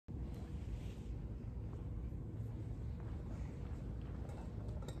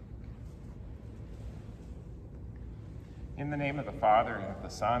In the name of the Father, and of the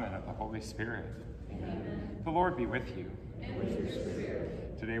Son, and of the Holy Spirit. Amen. The Lord be with you. And with your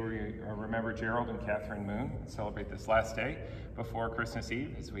spirit. Today we remember Gerald and Catherine Moon and celebrate this last day before Christmas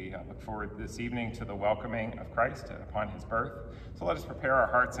Eve as we look forward this evening to the welcoming of Christ upon his birth. So let us prepare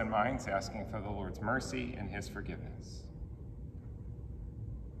our hearts and minds, asking for the Lord's mercy and his forgiveness.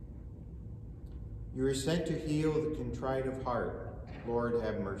 You are sent to heal the contrite of heart. Lord,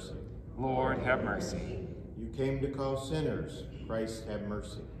 have mercy. Lord, have mercy. You came to call sinners. Christ, have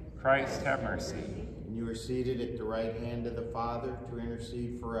mercy. Christ, have mercy. And you are seated at the right hand of the Father to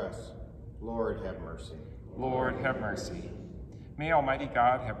intercede for us. Lord, have mercy. Lord, have mercy. May Almighty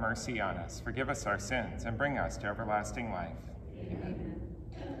God have mercy on us, forgive us our sins, and bring us to everlasting life. Amen.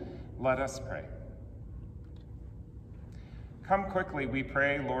 Let us pray. Come quickly, we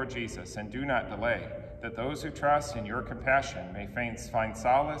pray, Lord Jesus, and do not delay, that those who trust in your compassion may find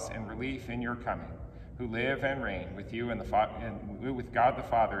solace and relief in your coming, who live and reign with you and with God the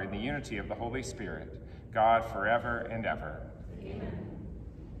Father in the unity of the Holy Spirit, God forever and ever. Amen.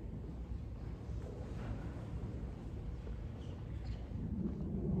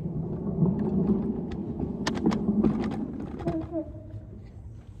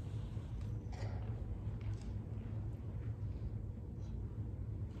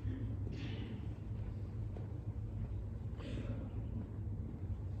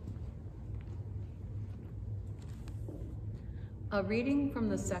 A reading from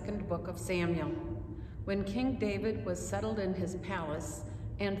the second book of Samuel. When King David was settled in his palace,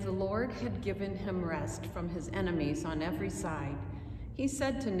 and the Lord had given him rest from his enemies on every side, he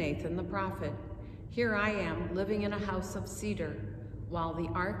said to Nathan the prophet, "Here I am, living in a house of cedar, while the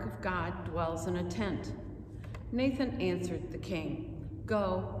ark of God dwells in a tent." Nathan answered the king,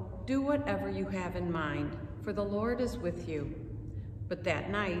 "Go, do whatever you have in mind, for the Lord is with you." But that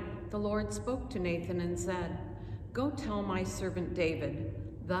night the Lord spoke to Nathan and said, "Go tell my servant David,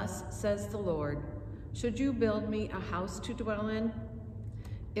 thus says the Lord, should you build me a house to dwell in?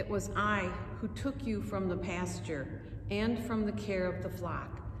 It was I who took you from the pasture and from the care of the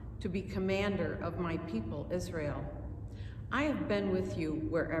flock to be commander of my people Israel. I have been with you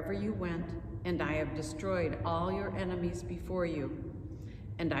wherever you went, and I have destroyed all your enemies before you.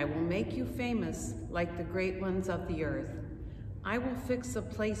 And I will make you famous like the great ones of the earth. I will fix a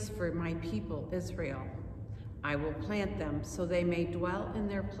place for my people Israel. I will plant them so they may dwell in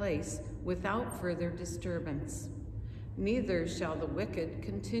their place without further disturbance. Neither shall the wicked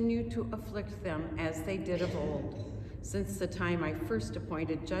continue to afflict them as they did of old, since the time I first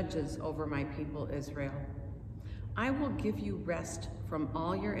appointed judges over my people Israel. I will give you rest from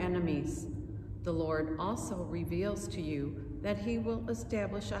all your enemies. The Lord also reveals to you that he will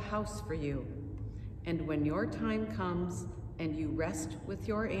establish a house for you. And when your time comes and you rest with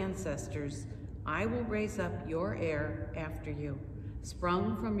your ancestors, I will raise up your heir after you,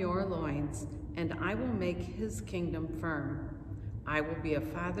 sprung from your loins, and I will make his kingdom firm. I will be a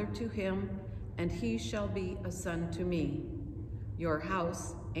father to him, and he shall be a son to me. Your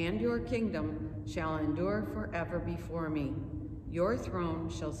house and your kingdom shall endure forever before me. Your throne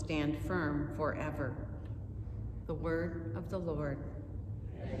shall stand firm forever." The word of the Lord.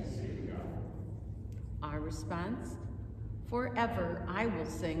 Thanks be to God. Our response: forever I will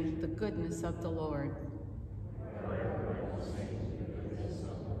sing the goodness of the Lord.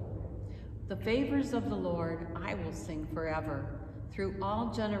 The favors of the Lord I will sing forever. Through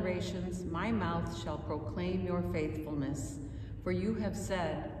all generations my mouth shall proclaim your faithfulness. For you have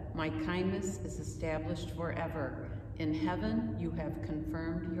said, my kindness is established forever. In heaven you have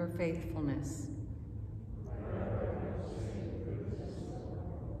confirmed your faithfulness.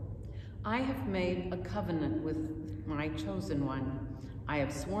 I have made a covenant with my chosen one. I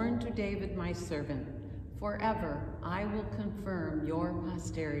have sworn to David my servant, forever I will confirm your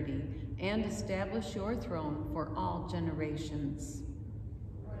posterity and establish your throne for all generations.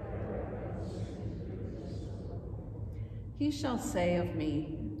 He shall say of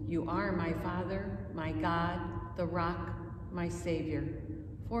me, you are my Father, my God, the rock, my Savior.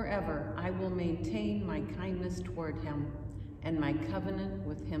 Forever I will maintain my kindness toward him, and my covenant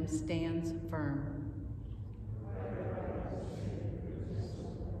with him stands firm.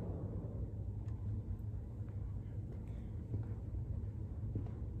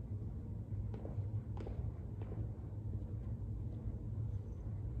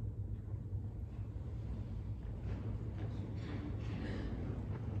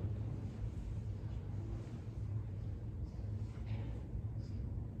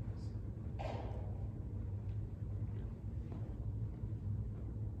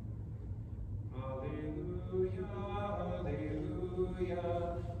 Alleluia,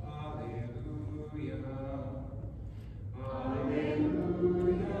 alleluia,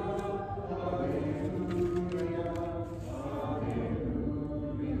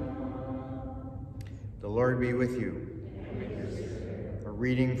 The Lord be with you. A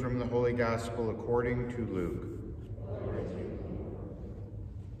reading from the Holy Gospel according to Luke.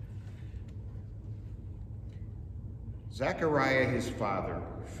 Zechariah his father,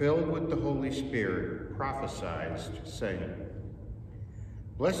 filled with the Holy Spirit, prophesied, saying,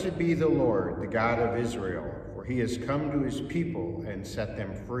 Blessed be the Lord, the God of Israel, for he has come to his people and set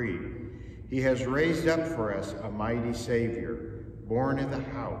them free. He has raised up for us a mighty Savior, born in the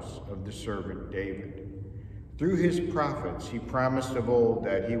house of the servant David. Through his prophets he promised of old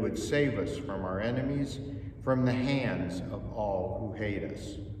that he would save us from our enemies, from the hands of all who hate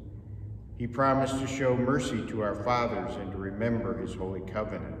us. He promised to show mercy to our fathers and to remember his holy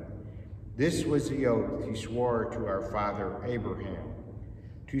covenant. This was the oath he swore to our father Abraham,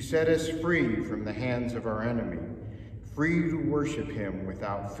 to set us free from the hands of our enemy, free to worship him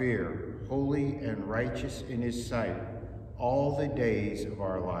without fear, holy and righteous in his sight, all the days of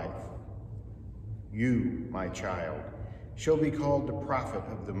our life. You, my child, shall be called the prophet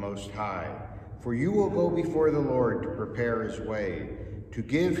of the Most High, for you will go before the Lord to prepare his way, to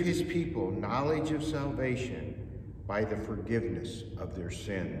give his people knowledge of salvation by the forgiveness of their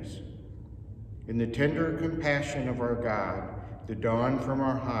sins. In the tender compassion of our God, the dawn from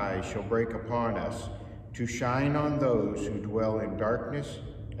our high shall break upon us, to shine on those who dwell in darkness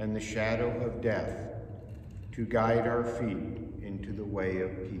and the shadow of death, to guide our feet into the way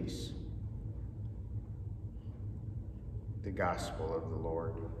of peace. The Gospel of the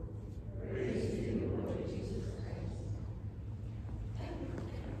Lord. Praise to you, Lord Jesus Christ.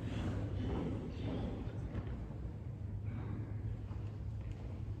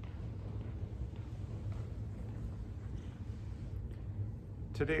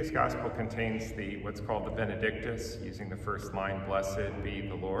 Today's Gospel contains what's called the Benedictus, using the first line, Blessed be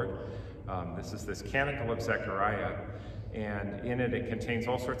the Lord. This canticle of Zechariah, and in it contains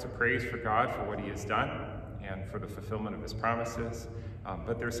all sorts of praise for God for what he has done and for the fulfillment of his promises.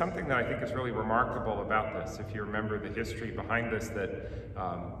 But there's something that I think is really remarkable about this. If you remember the history behind this, that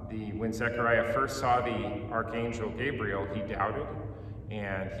when Zechariah first saw the archangel Gabriel, he doubted,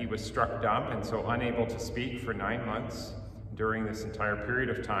 and he was struck dumb and so unable to speak for 9 months during this entire period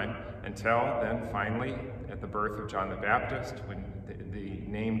of time, until then finally at the birth of John the Baptist, when the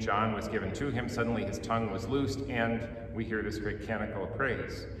name John was given to him, suddenly his tongue was loosed and we hear this great canticle of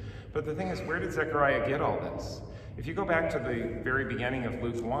praise. But the thing is, where did Zechariah get all this? If you go back to the very beginning of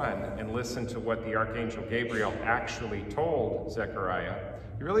Luke 1 and listen to what the archangel Gabriel actually told Zechariah,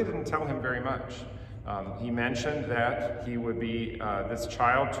 he really didn't tell him very much. He mentioned that he would be, this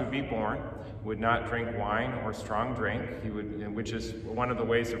child to be born would not drink wine or strong drink, which is one of the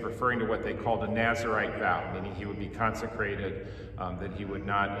ways of referring to what they called a Nazirite vow, meaning he would be consecrated, that he would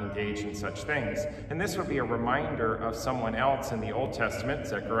not engage in such things. And this would be a reminder of someone else in the Old Testament.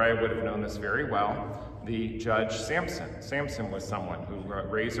 Zechariah would have known this very well, the judge Samson. Samson was someone who a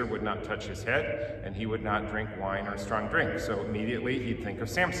razor would not touch his head, and he would not drink wine or strong drink. So immediately he'd think of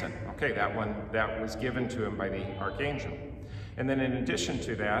Samson. Okay, that was given to him by the archangel. And then in addition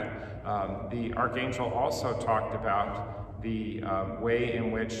to that, the archangel also talked about the way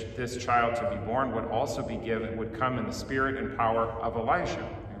in which this child to be born would also be given, would come in the spirit and power of Elijah.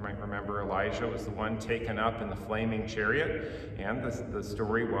 You might remember Elijah was the one taken up in the flaming chariot, and the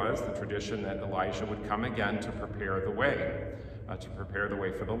story was, the tradition, that Elijah would come again to prepare the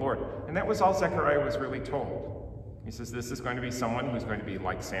way for the Lord. And that was all Zechariah was really told. He says this is going to be someone who's going to be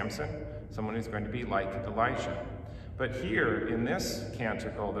like Samson, someone who's going to be like Elijah. But here, in this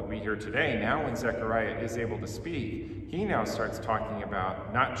canticle that we hear today, now when Zechariah is able to speak, he now starts talking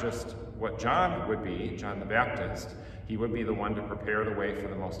about not just what John would be, John the Baptist. He would be the one to prepare the way for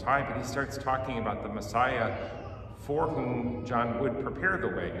the Most High, but he starts talking about the Messiah for whom John would prepare the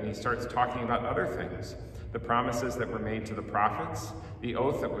way, and he starts talking about other things. The promises that were made to the prophets, the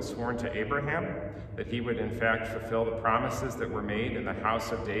oath that was sworn to Abraham, that he would in fact fulfill the promises that were made in the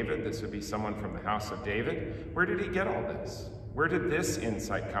house of David. This would be someone from the house of David. Where did he get all this? Where did this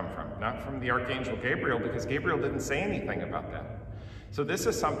insight come from? Not from the archangel Gabriel, because Gabriel didn't say anything about that. So this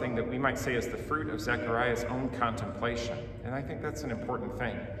is something that we might say is the fruit of Zechariah's own contemplation. And I think that's an important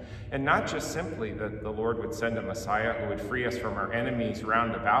thing. And not just simply that the Lord would send a Messiah who would free us from our enemies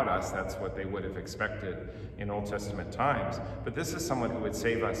round about us. That's what they would have expected in Old Testament times. But this is someone who would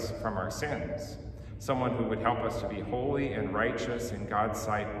save us from our sins. Someone who would help us to be holy and righteous in God's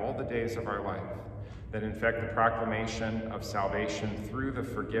sight all the days of our life. That in fact the proclamation of salvation through the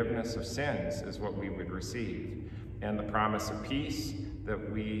forgiveness of sins is what we would receive. And the promise of peace,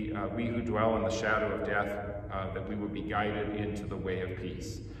 that we who dwell in the shadow of death that we would be guided into the way of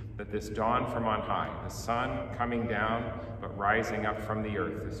peace. That this dawn from on high, the sun coming down but rising up from the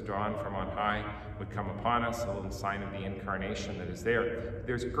earth, this dawn from on high would come upon us, a little sign of the incarnation that is there.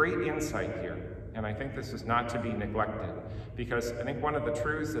 There's great insight here, and I think this is not to be neglected, because I think one of the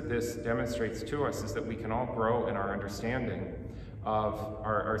truths that this demonstrates to us is that we can all grow in our understanding of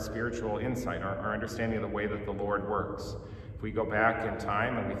our spiritual insight, our understanding of the way that the Lord works. If we go back in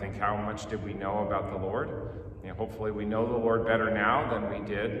time and we think, how much did we know about the Lord? Hopefully we know the Lord better now than we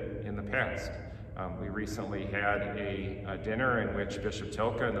did in the past. We recently had a dinner in which Bishop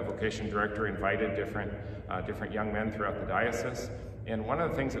Tilke and the vocation director invited different young men throughout the diocese. And one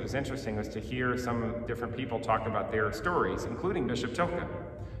of the things that was interesting was to hear some different people talk about their stories, including Bishop Tilke.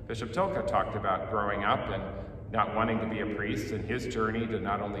 Bishop Tilke talked about growing up and not wanting to be a priest, and his journey to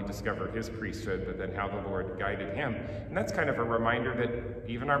not only discover his priesthood, but then how the Lord guided him. And that's kind of a reminder that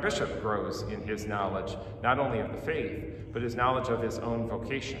even our bishop grows in his knowledge, not only of the faith, but his knowledge of his own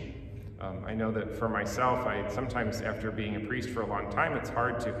vocation. I know that for myself, sometimes after being a priest for a long time, it's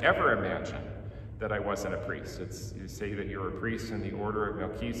hard to ever imagine that I wasn't a priest. You say that you're a priest in the order of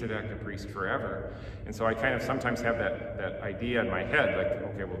Melchizedek, a priest forever. And so I kind of sometimes have that idea in my head,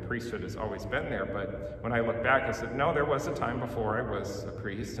 like, okay, well, priesthood has always been there. But when I look back, I said, no, there was a time before I was a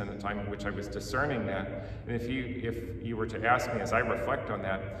priest, and a time in which I was discerning that. And if you were to ask me as I reflect on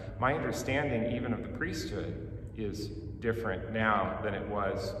that, my understanding even of the priesthood is different now than it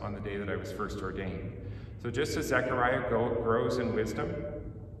was on the day that I was first ordained. So just as Zechariah grows in wisdom,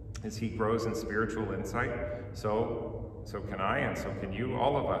 as he grows in spiritual insight, so can I, and so can you.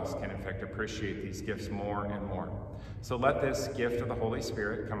 All of us can, in fact, appreciate these gifts more and more. So let this gift of the Holy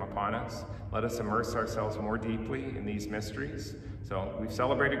Spirit come upon us. Let us immerse ourselves more deeply in these mysteries. So we've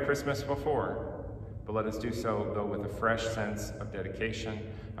celebrated Christmas before, but let us do so, though, with a fresh sense of dedication,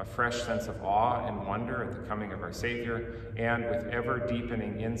 a fresh sense of awe and wonder at the coming of our Savior, and with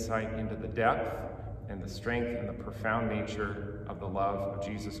ever-deepening insight into the depth and the strength and the profound nature of the love of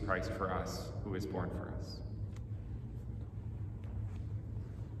Jesus Christ for us, who is born for us.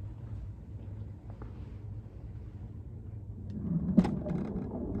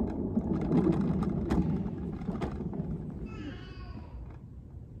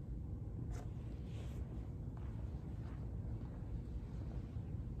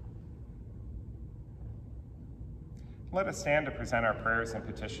 Let us stand to present our prayers and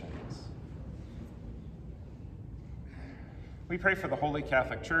petitions. We pray for the Holy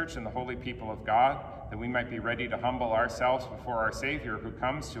Catholic Church and the holy people of God, that we might be ready to humble ourselves before our Savior who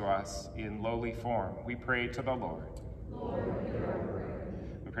comes to us in lowly form. We pray to the Lord. Lord, hear our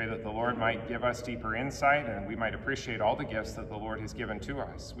prayer. We pray that the Lord might give us deeper insight and we might appreciate all the gifts that the Lord has given to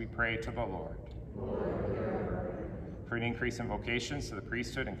us. We pray to the Lord. Lord, hear our prayer. For an increase in vocations to the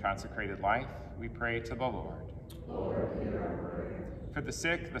priesthood and consecrated life, we pray to the Lord. Lord, hear our prayer. For the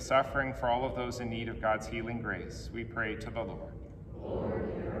sick, the suffering, for all of those in need of God's healing grace, we pray to the Lord.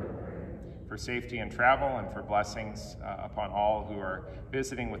 Lord, hear our prayer. For safety in travel and for blessings upon all who are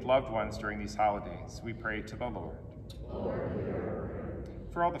visiting with loved ones during these holidays, we pray to the Lord. Lord, hear our prayer.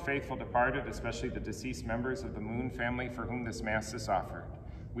 For all the faithful departed, especially the deceased members of the Moon family for whom this Mass is offered,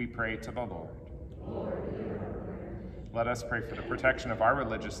 we pray to the Lord. Lord, hear our prayer. Let us pray for the protection of our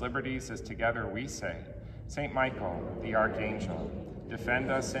religious liberties as together we say, Saint Michael, the Archangel, defend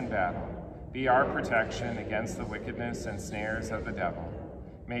us in battle. Be our protection against the wickedness and snares of the devil.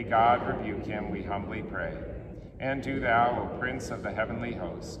 May God rebuke him, we humbly pray. And do thou, O Prince of the heavenly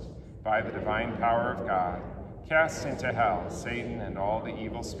host, by the divine power of God, cast into hell Satan and all the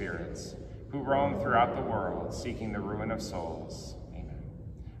evil spirits who roam throughout the world seeking the ruin of souls. Amen.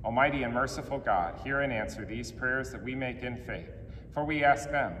 Almighty and merciful God, hear and answer these prayers that we make in faith, for we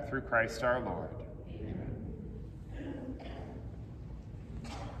ask them through Christ our Lord.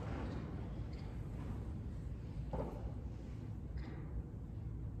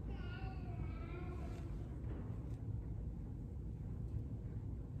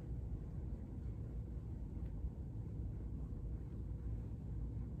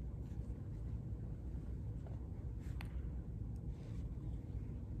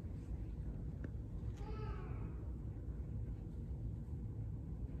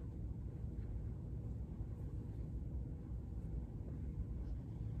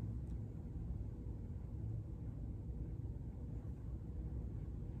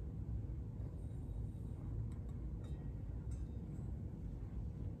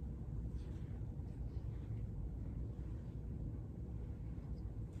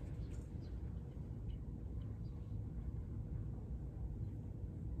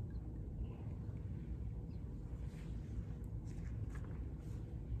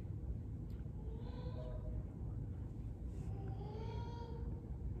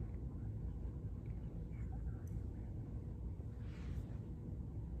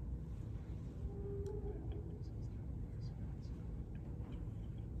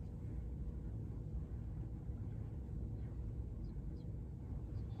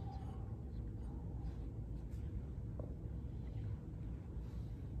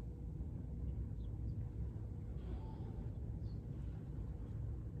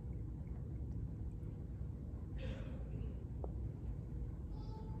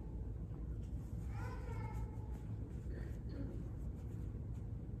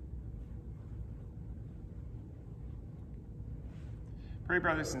 Pray,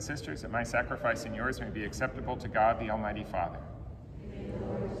 brothers and sisters, that my sacrifice and yours may be acceptable to God, the Almighty Father.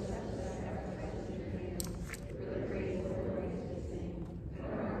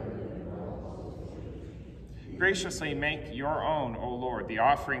 Graciously make your own, O Lord, the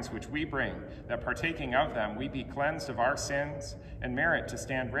offerings which we bring, that partaking of them we be cleansed of our sins and merit to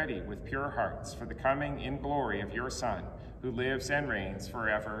stand ready with pure hearts for the coming in glory of your Son, who lives and reigns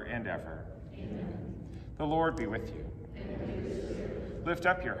forever and ever. Amen. The Lord be with you. And with you. Lift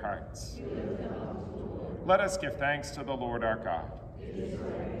up your hearts. Let us give thanks to the Lord our God.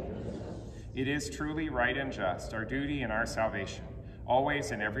 It is truly right and just, our duty and our salvation,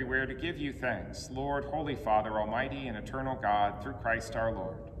 always and everywhere to give you thanks, Lord, Holy Father, Almighty and eternal God, through Christ our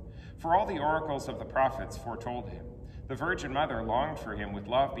Lord. For all the oracles of the prophets foretold him. The Virgin Mother longed for him with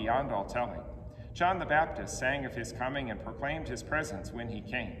love beyond all telling. John the Baptist sang of his coming and proclaimed his presence when he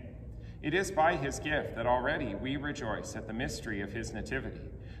came. It is by his gift that already we rejoice at the mystery of his nativity,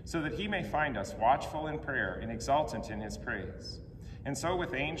 so that he may find us watchful in prayer and exultant in his praise. And so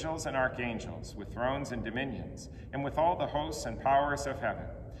with angels and archangels, with thrones and dominions, and with all the hosts and powers of heaven,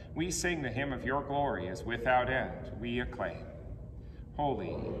 we sing the hymn of your glory as without end we acclaim.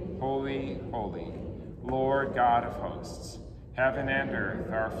 Holy, holy, holy, Lord God of hosts, heaven and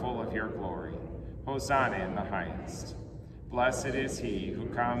earth are full of your glory. Hosanna in the highest. Blessed is he who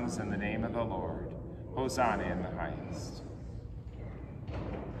comes in the name of the Lord. Hosanna in the highest.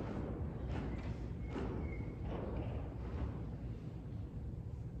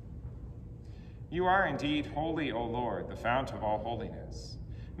 You are indeed holy, O Lord, the fount of all holiness.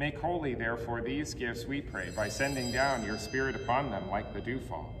 Make holy, therefore, these gifts, we pray, by sending down your Spirit upon them like the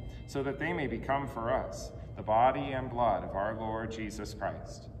dewfall, so that they may become for us the body and blood of our Lord Jesus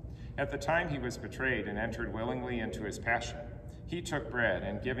Christ. At the time he was betrayed and entered willingly into his passion, he took bread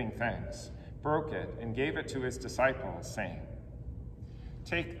and, giving thanks, broke it and gave it to his disciples, saying,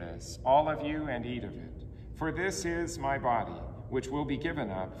 "Take this, all of you, and eat of it, for this is my body, which will be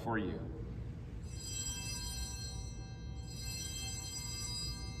given up for you."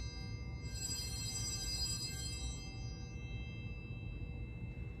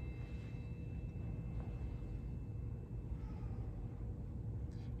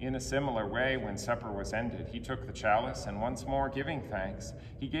 In a similar way, when supper was ended, he took the chalice, and once more giving thanks,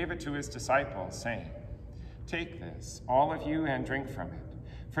 he gave it to his disciples, saying, "Take this, all of you, and drink from it,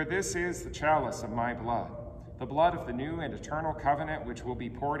 for this is the chalice of my blood, the blood of the new and eternal covenant, which will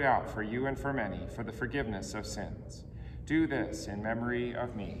be poured out for you and for many for the forgiveness of sins. Do this in memory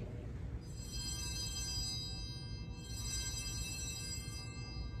of me."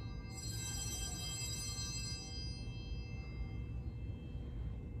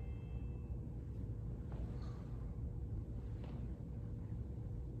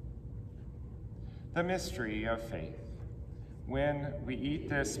 The mystery of faith. When we eat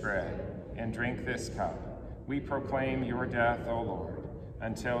this bread and drink this cup, we proclaim your death, O Lord,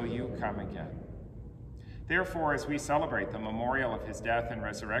 until you come again. Therefore, as we celebrate the memorial of his death and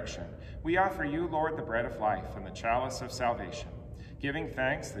resurrection, we offer you, Lord, the bread of life and the chalice of salvation, giving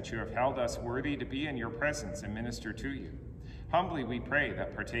thanks that you have held us worthy to be in your presence and minister to you. Humbly we pray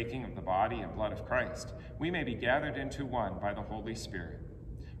that, partaking of the body and blood of Christ, we may be gathered into one by the Holy Spirit.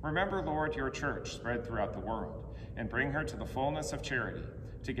 Remember, Lord, your church spread throughout the world, and bring her to the fullness of charity,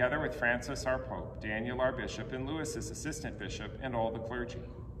 together with Francis our Pope, Daniel our Bishop, and Louis his Assistant Bishop, and all the clergy.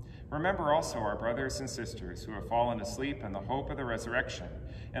 Remember also our brothers and sisters who have fallen asleep in the hope of the resurrection,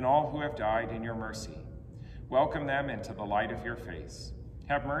 and all who have died in your mercy. Welcome them into the light of your face.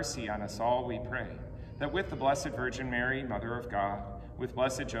 Have mercy on us all, we pray, that with the Blessed Virgin Mary, Mother of God, with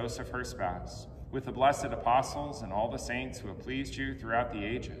blessed Joseph, her spouse, with the blessed apostles and all the saints who have pleased you throughout the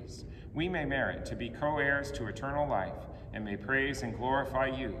ages, we may merit to be co-heirs to eternal life and may praise and glorify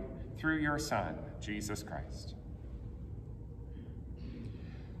you through your Son, Jesus Christ.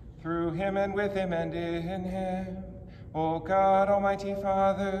 Through him and with him and in him, O God, Almighty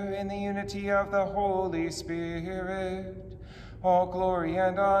Father, in the unity of the Holy Spirit, all glory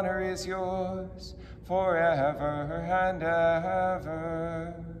and honor is yours forever and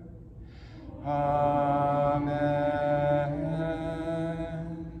ever. Amen.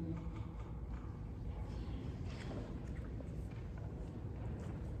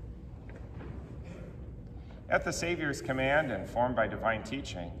 At the Savior's command and formed by divine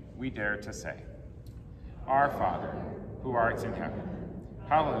teaching, we dare to say, Our Father, who art in heaven,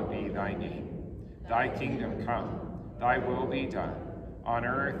 hallowed be thy name. Thy kingdom come, thy will be done, on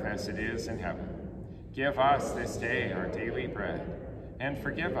earth as it is in heaven. Give us this day our daily bread, and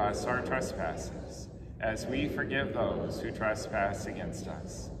forgive us our trespasses, as we forgive those who trespass against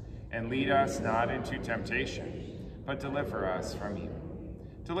us. And lead us not into temptation, but deliver us from evil.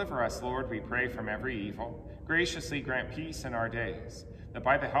 Deliver us, Lord, we pray, from every evil. Graciously grant peace in our days, that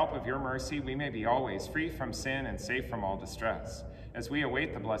by the help of your mercy we may be always free from sin and safe from all distress, as we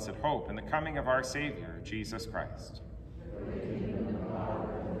await the blessed hope and the coming of our Savior, Jesus Christ.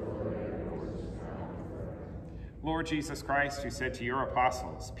 Lord Jesus Christ, who said to your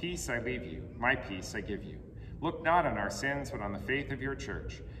apostles, "Peace I leave you, my peace I give you," look not on our sins, but on the faith of your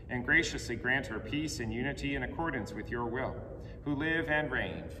church, and graciously grant her peace and unity in accordance with your will, who live and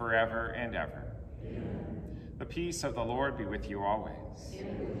reign forever and ever. Amen. The peace of the Lord be with you always.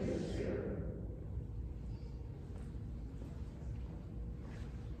 And with your spirit.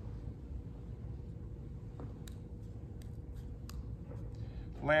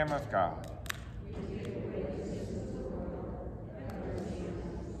 Lamb of God,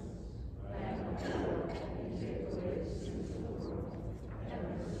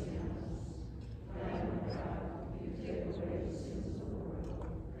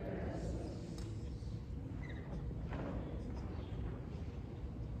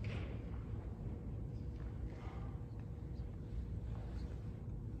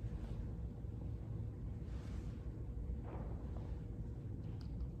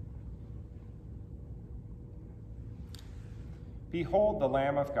 behold the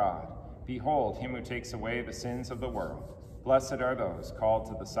Lamb of God. Behold him who takes away the sins of the world. Blessed are those called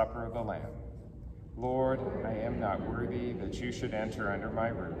to the supper of the Lamb. Lord, I am not worthy that you should enter under my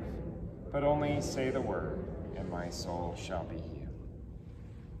roof, but only say the word, and my soul shall be healed.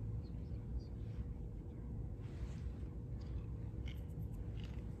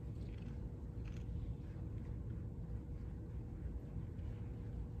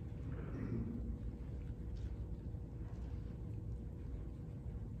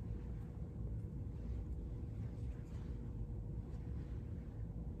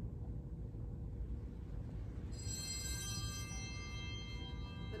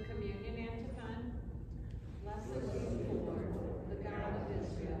 The communion antiphon. Blessed be the Lord,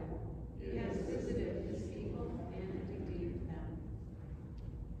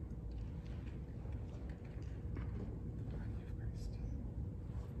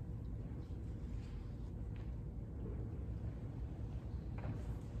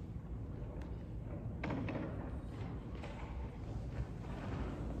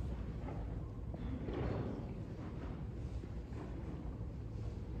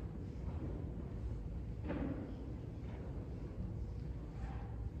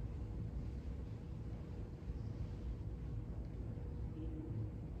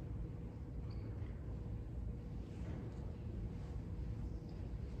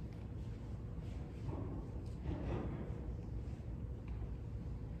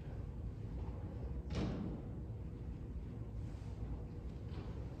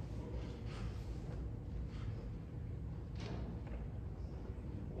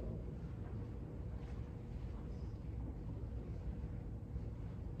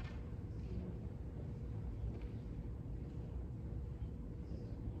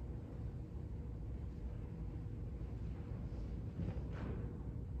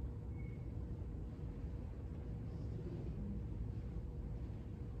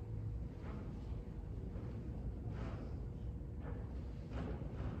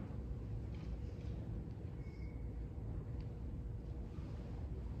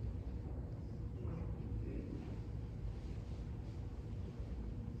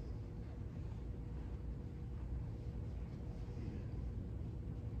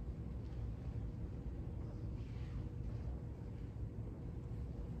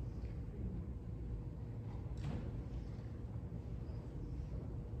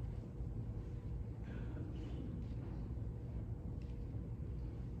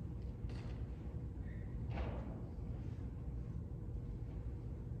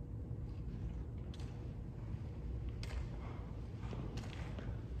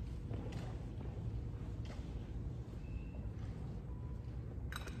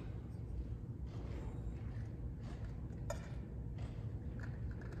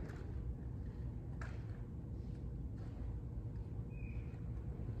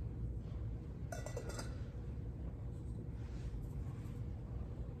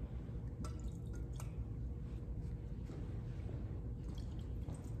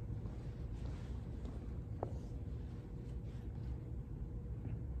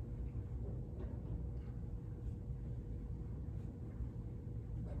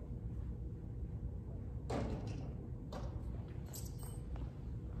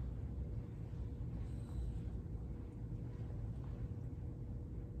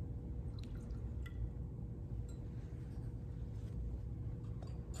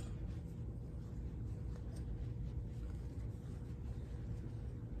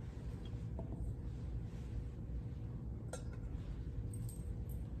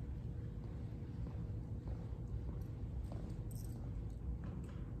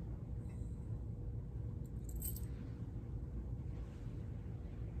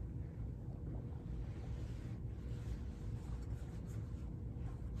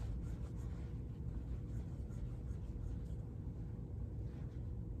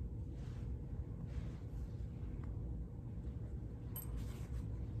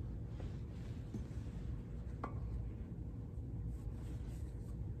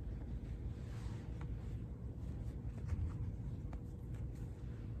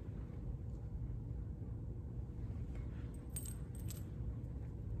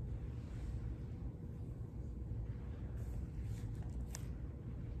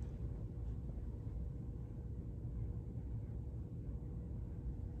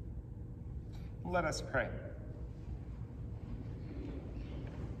 Let us pray.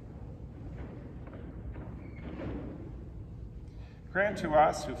 Grant to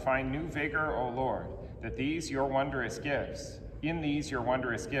us who find new vigor, O Lord, that your wondrous gifts,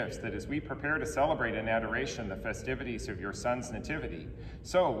 that as we prepare to celebrate in adoration the festivities of your Son's nativity,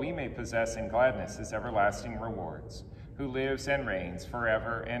 so we may possess in gladness his everlasting rewards, who lives and reigns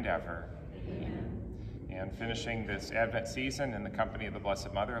forever and ever. Amen. And finishing this Advent season in the company of the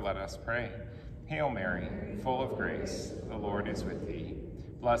Blessed Mother, let us pray. Hail Mary, full of grace, the Lord is with thee.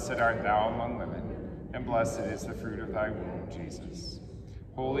 Blessed art thou among women, and blessed is the fruit of thy womb, Jesus.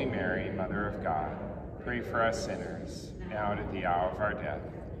 Holy Mary, Mother of God, pray for us sinners, now and at the hour of our death.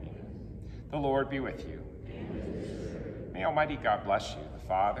 Amen. The Lord be with you. May Almighty God bless you, the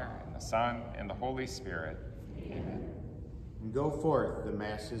Father, and the Son, and the Holy Spirit. Amen. And go forth, the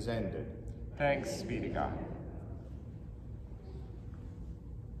Mass is ended. Thanks be to God.